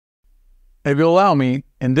If you'll allow me,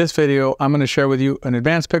 in this video, I'm going to share with you an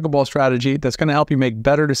advanced pickleball strategy that's going to help you make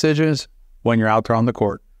better decisions when you're out there on the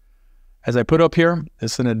court. As I put up here,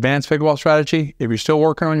 it's an advanced pickleball strategy. If you're still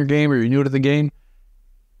working on your game or you're new to the game,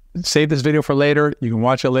 save this video for later. You can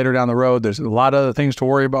watch it later down the road. There's a lot of other things to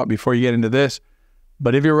worry about before you get into this.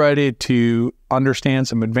 But if you're ready to understand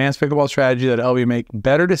some advanced pickleball strategy that'll help you make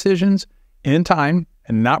better decisions in time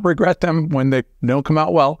and not regret them when they don't come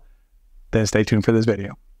out well, then stay tuned for this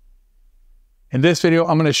video. In this video,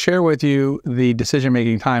 I'm going to share with you the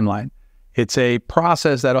decision-making timeline. It's a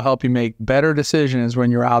process that'll help you make better decisions when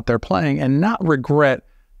you're out there playing and not regret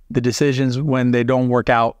the decisions when they don't work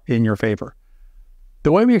out in your favor.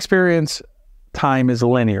 The way we experience time is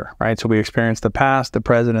linear, right? So we experience the past, the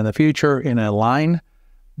present, and the future in a line.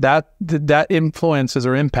 That influences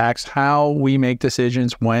or impacts how we make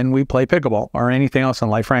decisions when we play pickleball or anything else in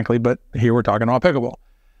life, frankly, but here we're talking about pickleball.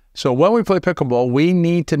 So when we play pickleball, we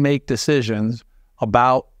need to make decisions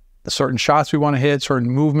about the certain shots we want to hit, certain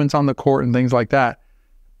movements on the court and things like that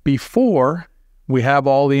before we have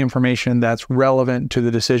all the information that's relevant to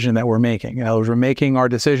the decision that we're making. In other words, we're making our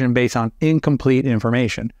decision based on incomplete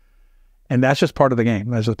information. And that's just part of the game.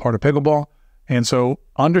 That's just part of pickleball. And so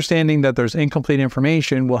understanding that there's incomplete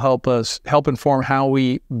information will help inform how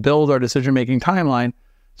we build our decision-making timeline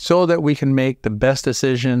so that we can make the best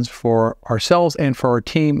decisions for ourselves and for our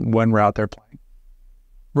team when we're out there playing.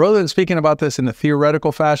 Rather than speaking about this in a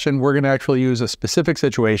theoretical fashion, we're going to actually use a specific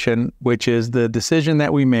situation, which is the decision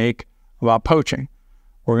that we make about poaching.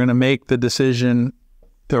 We're going to make the decision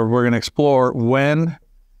that we're going to explore when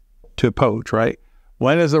to poach, right?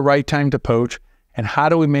 When is the right time to poach, and how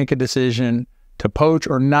do we make a decision to poach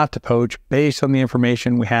or not to poach based on the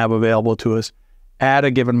information we have available to us at a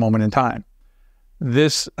given moment in time.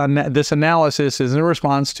 This analysis is in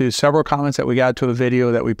response to several comments that we got to a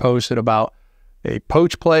video that we posted about a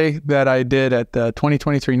poach play that I did at the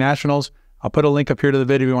 2023 Nationals. I'll put a link up here to the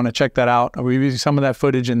video if you want to check that out. We're using some of that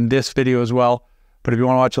footage in this video as well. But if you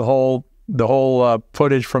want to watch the whole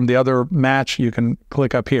footage from the other match, you can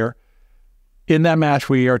click up here. In that match,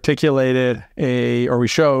 we articulated we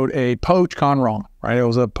showed a poach gone wrong, right? It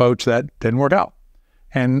was a poach that didn't work out.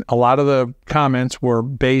 And a lot of the comments were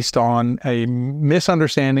based on a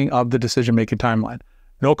misunderstanding of the decision-making timeline.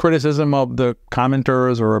 No criticism of the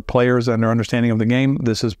commenters or players and their understanding of the game.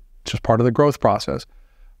 This is just part of the growth process.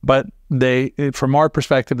 But from our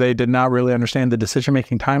perspective, they did not really understand the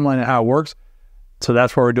decision-making timeline and how it works. So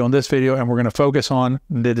that's why we're doing this video, and we're going to focus on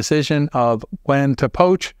the decision of when to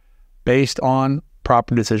poach based on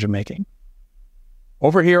proper decision-making.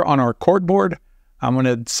 Over here on our court board, I'm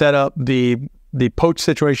going to set up the poach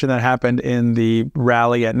situation that happened in the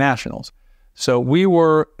rally at Nationals. So we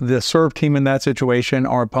were the serve team in that situation.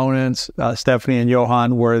 Our opponents, Stephanie and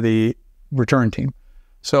Johan, were the return team.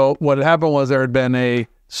 So what had happened was there had been a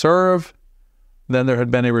serve, then there had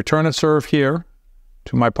been a return of serve here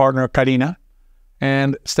to my partner, Karina,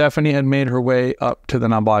 and Stephanie had made her way up to the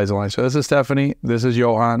non-bias line. So this is Stephanie, this is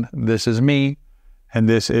Johan, this is me, and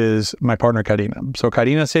this is my partner, Karina. So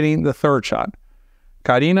Karina's hitting the third shot.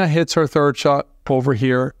 Karina hits her third shot over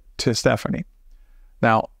here to Stephanie.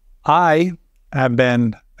 Now, I have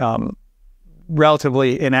been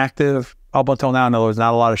relatively inactive up until now. In other words,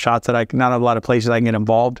 not a lot of shots not a lot of places I can get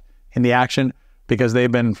involved in the action because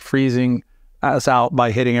they've been freezing us out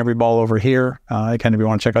by hitting every ball over here. If you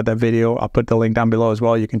want to check out that video, I'll put the link down below as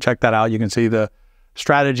well. You can check that out. You can see the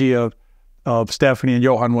strategy of Stephanie and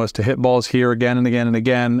Johan was to hit balls here again and again and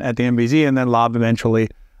again at the MVZ and then lob eventually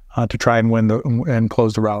to try and win and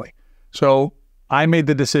close the rally. So I made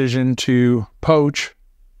the decision to poach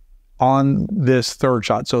on this third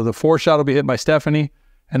shot. So the fourth shot will be hit by Stephanie,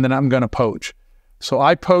 and then I'm going to poach. So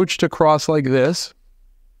I poached across like this.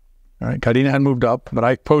 All right, Karina had moved up, but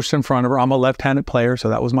I poached in front of her. I'm a left-handed player, so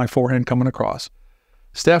that was my forehand coming across.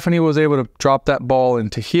 Stephanie was able to drop that ball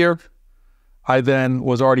into here. I then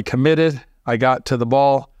was already committed. I got to the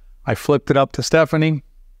ball. I flipped it up to Stephanie,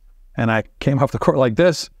 and I came off the court like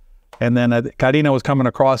this. And then Karina was coming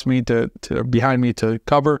across me behind me to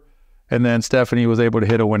cover. And then Stephanie was able to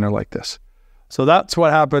hit a winner like this. So that's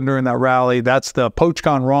what happened during that rally. That's the poach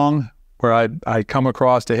gone wrong, where I come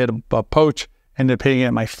across to hit a poach, ended up hitting it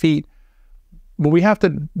at my feet. What we have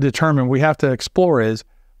to determine, we have to explore is,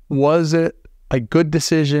 was it a good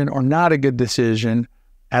decision or not a good decision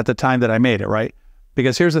at the time that I made it, right?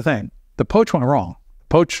 Because here's the thing. The poach went wrong. The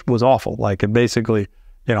poach was awful. Like, it basically,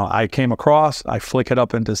 I came across, I flick it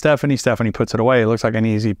up into Stephanie. Stephanie puts it away. It looks like an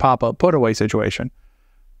easy pop-up put-away situation.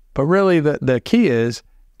 But really, the key is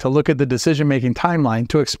to look at the decision-making timeline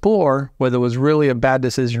to explore whether it was really a bad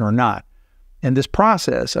decision or not. And this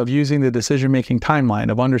process of using the decision-making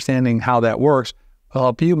timeline, of understanding how that works, will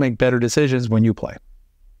help you make better decisions when you play.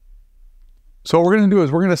 So what we're going to do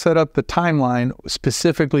is we're going to set up the timeline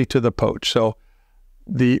specifically to the poach. So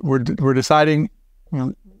we're deciding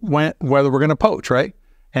whether we're going to poach, right?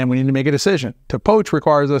 And we need to make a decision. To poach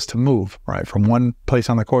requires us to move, right, from one place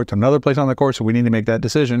on the court to another place on the court. So we need to make that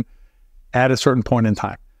decision at a certain point in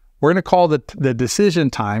time. We're going to call the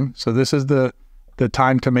decision time. So this is the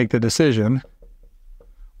time to make the decision.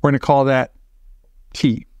 We're going to call that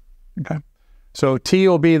T. Okay. So T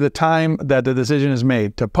will be the time that the decision is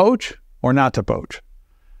made to poach or not to poach.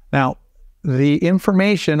 Now, the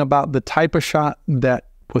information about the type of shot that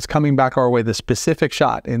was coming back our way, the specific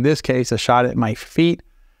shot, in this case, a shot at my feet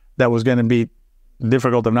that was going to be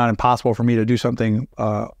difficult, if not impossible, for me to do something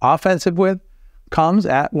offensive with, comes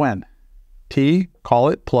at when? T, call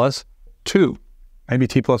it +2, maybe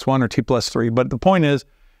T +1 or T +3. But the point is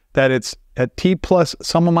that it's at T plus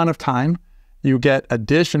some amount of time, you get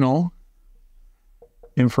additional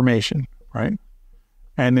information, right?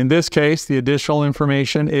 And in this case, the additional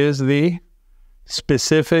information is the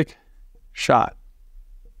specific shot.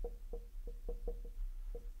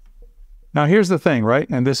 Now, here's the thing, right?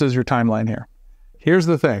 And this is your timeline here. Here's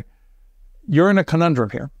the thing. You're in a conundrum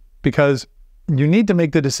here because you need to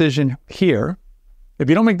make the decision here. If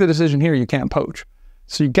you don't make the decision here, you can't poach.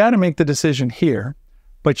 So you got to make the decision here,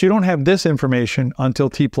 but you don't have this information until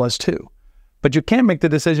T +2. But you can't make the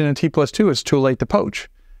decision in T +2. It's too late to poach.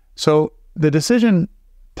 So the decision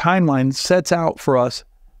timeline sets out for us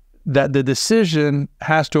that the decision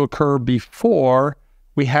has to occur before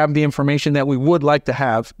we have the information that we would like to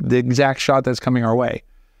have, the exact shot that's coming our way.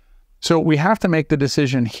 So we have to make the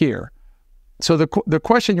decision here. So the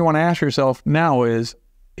question you want to ask yourself now is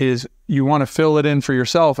you want to fill it in for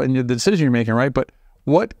yourself and the decision you're making, right? But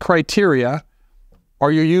what criteria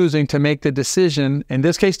are you using to make the decision, in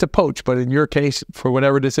this case to poach, but in your case, for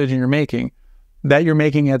whatever decision you're making, that you're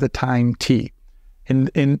making at the time T?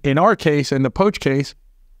 In our case, in the poach case,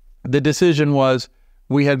 the decision was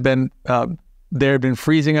they had been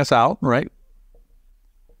freezing us out, right?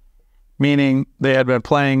 Meaning they had been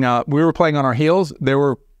playing, we were playing on our heels. They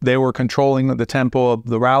were controlling the tempo of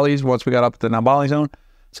the rallies once we got up to the non-volley zone.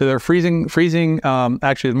 So they're freezing,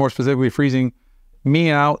 actually more specifically freezing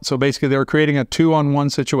me out. So basically they were creating a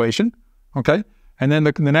 2-on-1 situation, okay? And then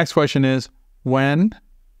the next question is, when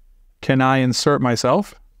can I insert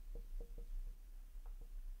myself?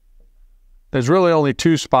 There's really only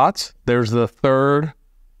 2 spots. There's the 3rd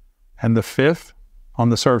and the 5th on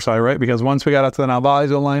the serve side, right? Because once we got out to the non-volley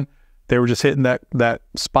zone line, they were just hitting that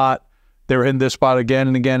spot. They were hitting this spot again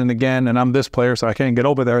and again and again, and I'm this player, so I can't get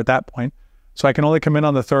over there at that point. So I can only come in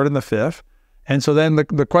on the 3rd and the 5th. And so then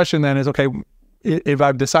the question then is, okay, if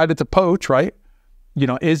I've decided to poach, right? You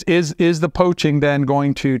know, is the poaching then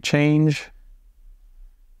going to change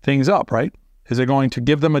things up, right? Is it going to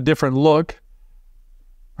give them a different look,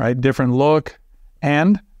 right? Different look,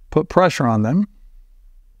 and put pressure on them,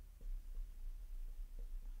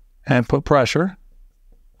 and put pressure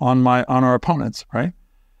on our opponents, right?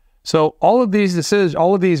 So all of these decisions,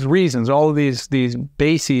 all of these reasons, all of these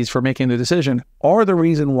bases for making the decision are the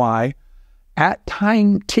reason why at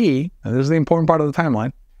time T, and this is the important part of the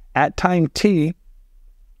timeline, at time T,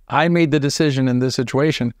 I made the decision in this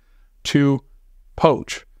situation to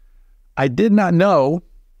poach. I did not know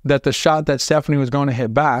that the shot that Stephanie was going to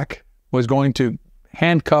hit back was going to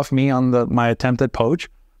handcuff me on my attempt at poach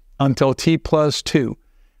until T +2.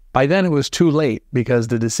 By then it was too late because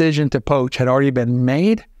the decision to poach had already been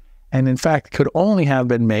made, and in fact could only have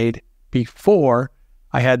been made before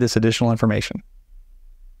I had this additional information.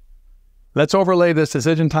 Let's overlay this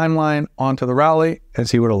decision timeline onto the rally and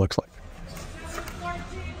see what it looks like.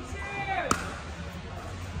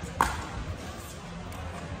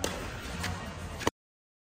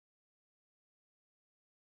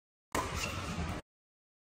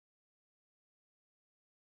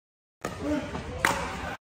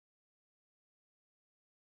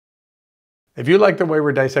 If you like the way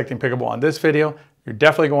we're dissecting pickleball in this video, you're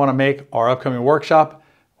definitely going to want to make our upcoming workshop,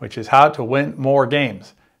 which is how to win more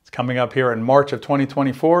games. It's coming up here in March of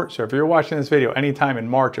 2024. So if you're watching this video anytime in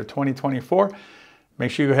March of 2024,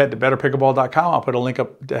 make sure you head to betterpickleball.com. I'll put a link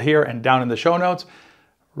up here and down in the show notes.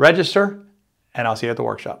 Register, and I'll see you at the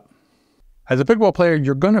workshop. As a pickleball player,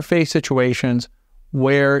 you're going to face situations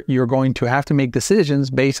where you're going to have to make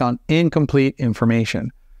decisions based on incomplete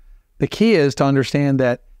information. The key is to understand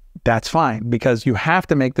that that's fine because you have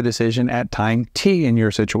to make the decision at time T in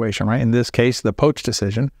your situation, right? In this case, the poach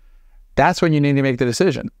decision. That's when you need to make the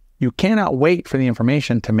decision. You cannot wait for the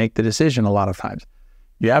information to make the decision a lot of times.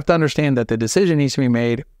 You have to understand that the decision needs to be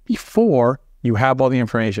made before you have all the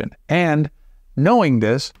information. And knowing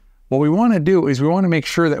this, what we want to do is we want to make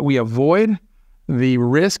sure that we avoid the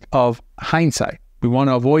risk of hindsight. We want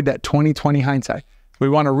to avoid that 20/20 hindsight. We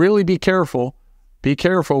want to really be careful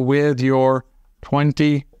with your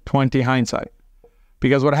 20/20 hindsight.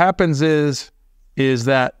 Because what happens is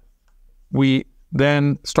that we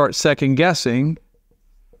then start second guessing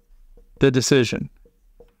the decision.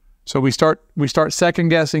 So we start second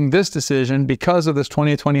guessing this decision because of this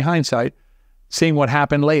 20/20 hindsight, seeing what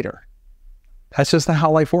happened later. That's just not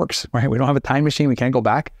how life works, right? We don't have a time machine. We can't go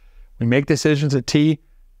back. We make decisions at T.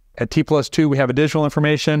 At T+2, we have additional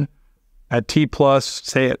information. At T plus,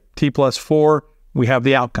 say at T+4, we have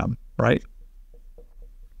the outcome, right?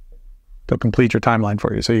 To complete your timeline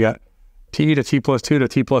for you. So you got T to T+2 to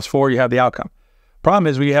T+4, you have the outcome. Problem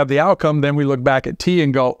is, we have the outcome, then we look back at T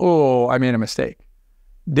and go, oh, I made a mistake.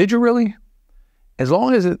 Did you really? As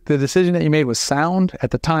long as the decision that you made was sound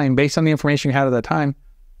at the time, based on the information you had at that time,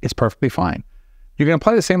 it's perfectly fine. You can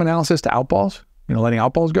apply the same analysis to outballs, letting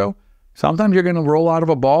outballs go. Sometimes you're going to roll out of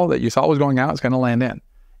a ball that you thought was going out, it's going to land in.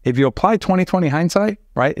 If you apply 20/20 hindsight,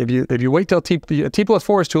 right? If you wait till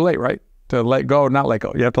T+4 is too late, right? To let go, not let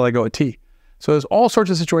go. You have to let go at T. So there's all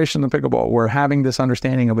sorts of situations in pickleball where having this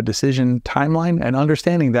understanding of a decision timeline and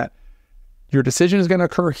understanding that your decision is going to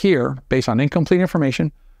occur here based on incomplete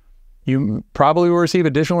information. You probably will receive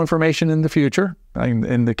additional information in the future.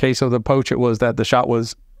 In the case of the poach, it was that the shot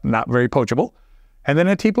was not very poachable. And then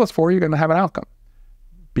at T+4, you're going to have an outcome.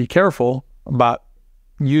 Be careful about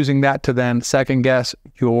using that to then second guess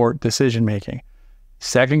your decision making.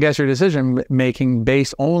 Second guess your decision making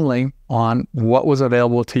based only on what was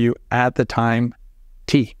available to you at the time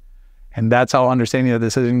T. And that's how understanding the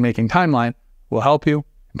decision making timeline will help you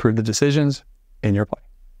improve the decisions in your play.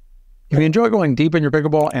 If you enjoy going deep in your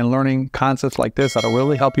pickleball and learning concepts like this that'll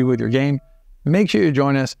really help you with your game, make sure you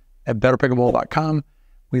join us at betterpickleball.com.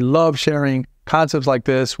 We love sharing concepts like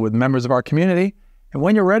this with members of our community. And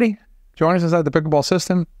when you're ready, join us inside the Pickleball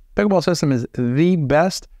System. Pickleball System is the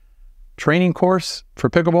best training course for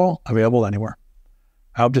pickleball available anywhere.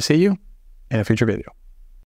 I hope to see you in a future video.